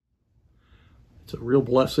It's a real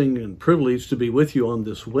blessing and privilege to be with you on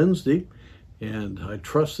this Wednesday, and I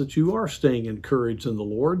trust that you are staying encouraged in the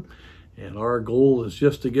Lord. And our goal is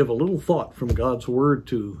just to give a little thought from God's Word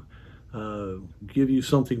to give you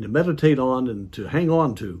something to meditate on and to hang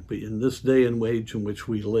on to in this day and age in which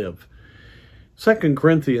we live. 2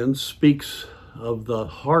 Corinthians speaks of the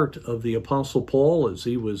heart of the Apostle Paul as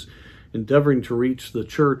he was endeavoring to reach the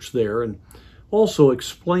church there, and also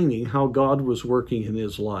explaining how God was working in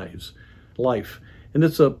his life. And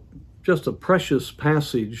it's just a precious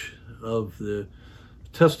passage of the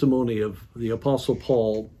testimony of the Apostle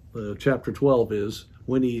Paul. Chapter 12 is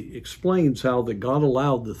when he explains how that God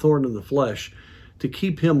allowed the thorn in the flesh to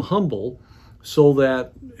keep him humble so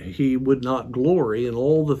that he would not glory in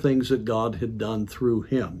all the things that God had done through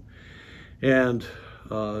him. And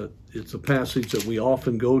it's a passage that we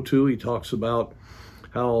often go to. He talks about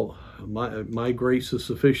how my grace is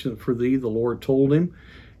sufficient for thee, the Lord told him.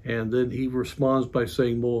 And then he responds by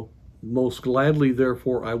saying, well, most gladly,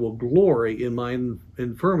 therefore, I will glory in my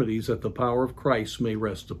infirmities, that the power of Christ may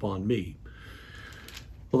rest upon me.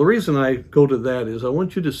 Well, the reason I go to that is I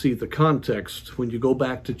want you to see the context when you go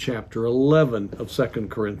back to chapter 11 of 2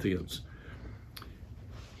 Corinthians.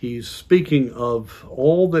 He's speaking of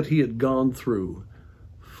all that he had gone through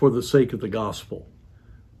for the sake of the gospel.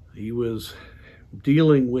 He was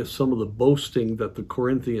dealing with some of the boasting that the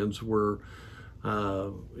Corinthians were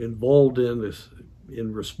involved in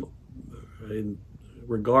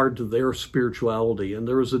regard to their spirituality, and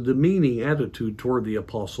there was a demeaning attitude toward the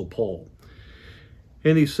Apostle Paul.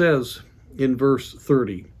 And he says in verse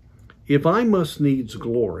 30, if I must needs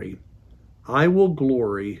glory, I will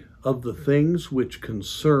glory of the things which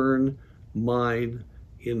concern mine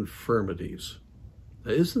infirmities.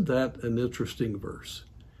 Now, isn't that an interesting verse?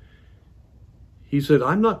 He said,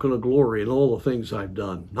 I'm not going to glory in all the things I've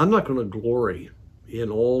done. I'm not going to glory in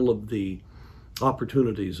all of the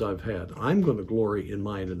opportunities I've had. I'm going to glory in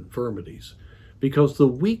mine infirmities, because the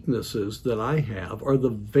weaknesses that I have are the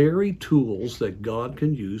very tools that God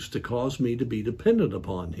can use to cause me to be dependent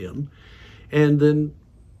upon him, and then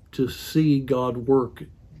to see God work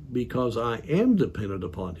because I am dependent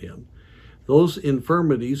upon him. Those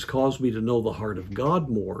infirmities cause me to know the heart of God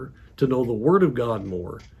more, to know the Word of God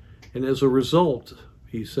more. And as a result,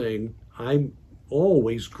 he's saying, I'm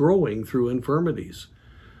always growing through infirmities.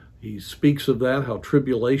 He speaks of that, how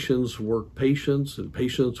tribulations work patience, and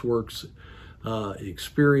patience works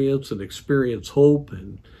experience, and experience hope,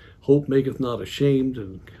 and hope maketh not ashamed,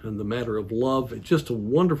 and the matter of love. It's just a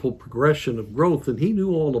wonderful progression of growth, and he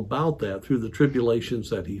knew all about that through the tribulations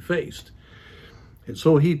that he faced. And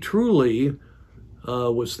so he truly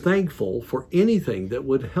was thankful for anything that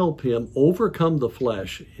would help him overcome the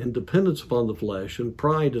flesh and dependence upon the flesh and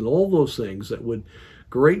pride and all those things that would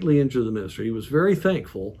greatly injure the ministry. He was very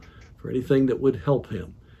thankful for anything that would help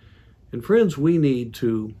him. And friends, we need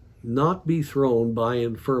to not be thrown by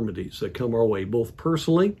infirmities that come our way, both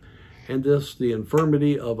personally and the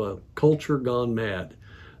infirmity of a culture gone mad.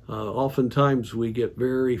 Oftentimes we get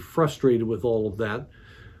very frustrated with all of that,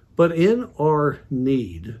 but in our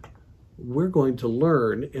need, we're going to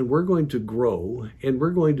learn, and we're going to grow, and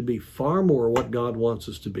we're going to be far more what God wants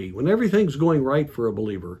us to be. When everything's going right for a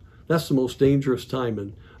believer, that's the most dangerous time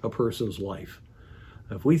in a person's life.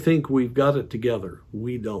 If we think we've got it together,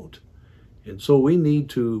 we don't. And so we need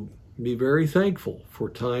to be very thankful for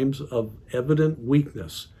times of evident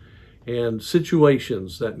weakness and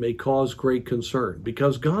situations that may cause great concern,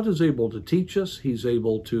 because God is able to teach us. He's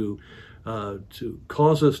able to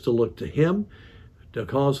cause us to look to him, to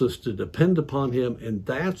cause us to depend upon him, and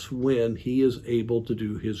that's when he is able to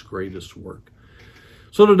do his greatest work.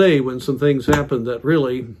 So today, when some things happen that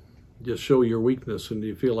really just show your weakness and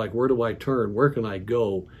you feel like, where do I turn? Where can I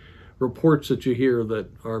go? Reports that you hear that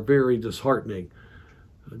are very disheartening.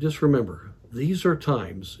 Just remember, these are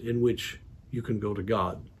times in which you can go to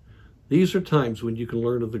God. These are times when you can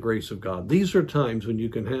learn of the grace of God. These are times when you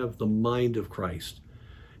can have the mind of Christ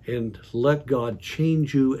and let God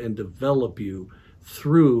change you and develop you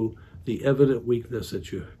through the evident weakness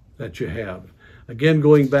that you have. Again,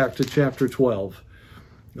 going back to chapter 12,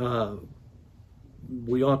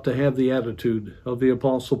 we ought to have the attitude of the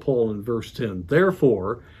Apostle Paul in verse 10.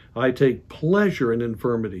 Therefore, I take pleasure in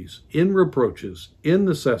infirmities, in reproaches, in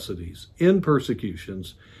necessities, in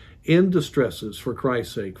persecutions, in distresses for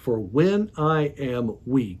Christ's sake. For when I am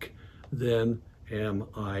weak, then am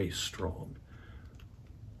I strong.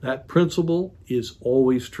 That principle is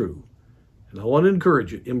always true. And I want to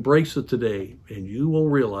encourage you, embrace it today, and you will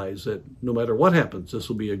realize that no matter what happens, this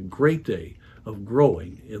will be a great day of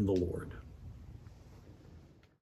growing in the Lord.